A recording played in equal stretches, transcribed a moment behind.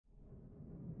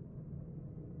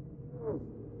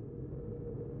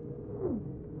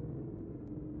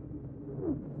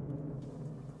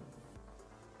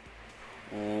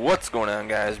What's going on,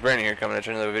 guys? Brandon here, coming at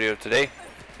you another video today.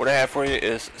 What I have for you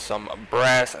is some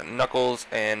brass knuckles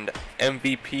and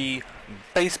MVP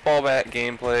baseball bat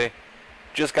gameplay.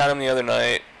 Just got them the other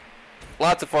night.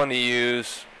 Lots of fun to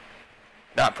use.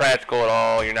 Not practical at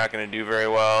all. You're not going to do very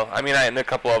well. I mean, in a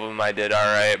couple of them I did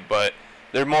alright, but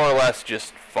they're more or less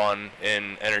just fun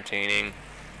and entertaining.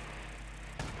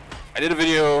 I did a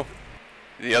video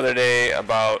the other day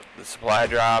about the supply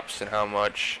drops and how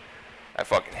much I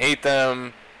fucking hate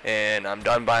them, and I'm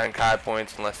done buying COD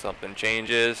points unless something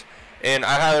changes. And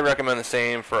I highly recommend the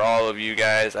same for all of you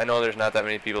guys. I know there's not that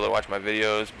many people that watch my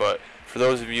videos, but for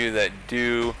those of you that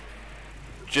do,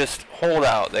 just hold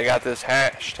out. They got this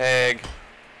hashtag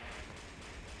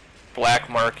black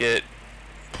market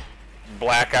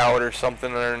blackout or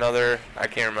something or another. I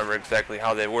can't remember exactly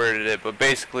how they worded it, but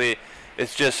basically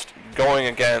it's just going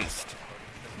against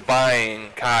buying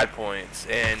COD points.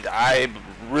 And I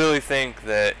really think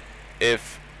that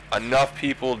if enough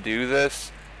people do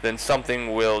this, then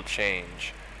something will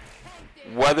change.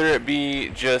 Whether it be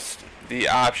just the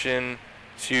option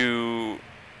to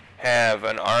have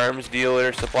an arms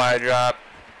dealer supply drop,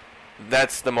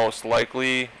 that's the most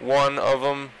likely one of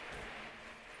them,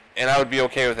 and I would be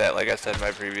okay with that, like I said in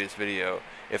my previous video.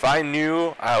 If I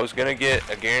knew I was going to get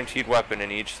a guaranteed weapon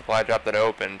in each supply drop that I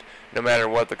opened, no matter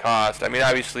what the cost, I mean,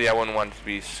 obviously I wouldn't want it to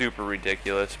be super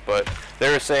ridiculous, but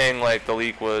they were saying like the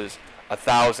leak was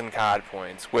 1,000 COD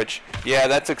points, which, yeah,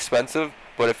 that's expensive,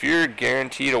 but if you're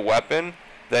guaranteed a weapon,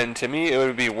 then to me it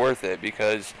would be worth it,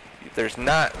 because there's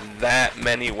not that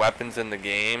many weapons in the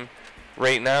game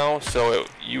right now, so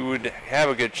you would have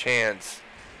a good chance,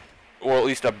 or at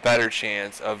least a better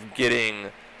chance, of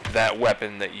getting that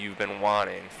weapon that you've been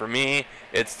wanting. For me,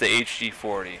 it's the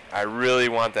HG40. I really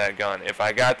want that gun. If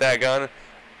I got that gun,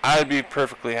 I would be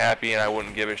perfectly happy, and I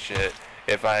wouldn't give a shit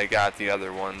if I got the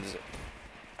other ones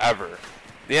ever.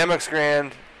 The MX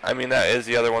Grand, I mean, that is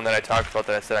the other one that I talked about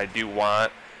that I said I do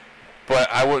want, but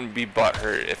I wouldn't be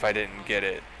butthurt if I didn't get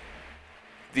it.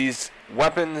 These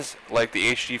weapons like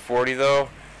the HG40 though,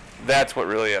 that's what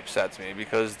really upsets me,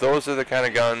 because those are the kind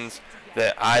of guns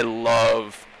that I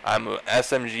love. I'm an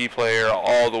SMG player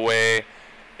all the way,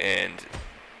 and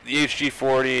the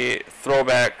HG40,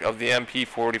 throwback of the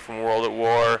MP40 from World at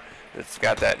War, it's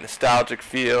got that nostalgic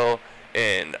feel,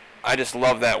 and I just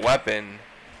love that weapon.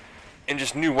 And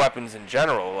just new weapons in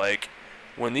general. Like,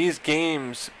 when these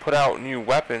games put out new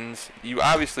weapons, you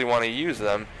obviously want to use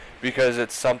them because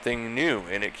it's something new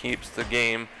and it keeps the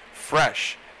game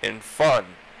fresh and fun.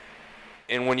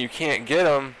 And when you can't get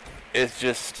them, it's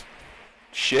just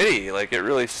shitty. Like, it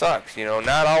really sucks. You know,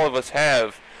 not all of us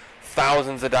have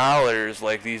thousands of dollars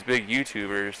like these big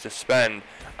YouTubers to spend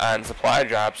on supply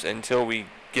drops until we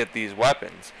get these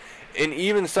weapons. And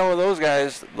even some of those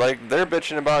guys, like, they're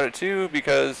bitching about it too,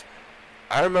 because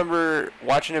I remember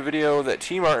watching a video that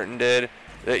T. Martin did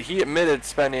that he admitted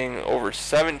spending over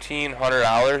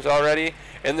 $1,700 already,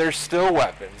 and there's still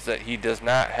weapons that he does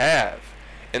not have.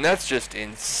 And that's just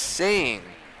insane.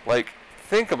 Like,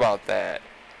 think about that.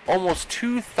 Almost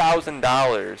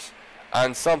 $2,000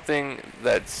 on something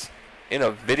that's in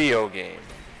a video game.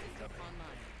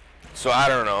 So I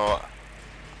don't know.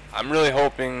 I'm really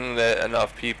hoping that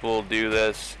enough people do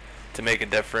this to make a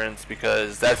difference,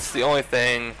 because that's the only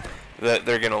thing that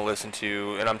they're going to listen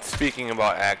to, and I'm speaking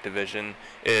about Activision,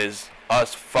 is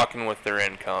us fucking with their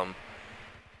income.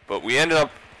 But we ended up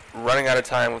running out of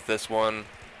time with this one.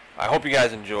 I hope you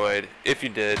guys enjoyed. If you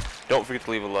did, don't forget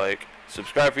to leave a like,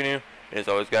 subscribe if you're new, and as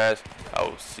always, guys, I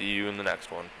will see you in the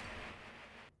next one.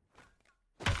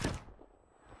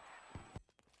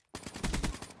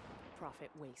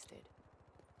 Profit wasted.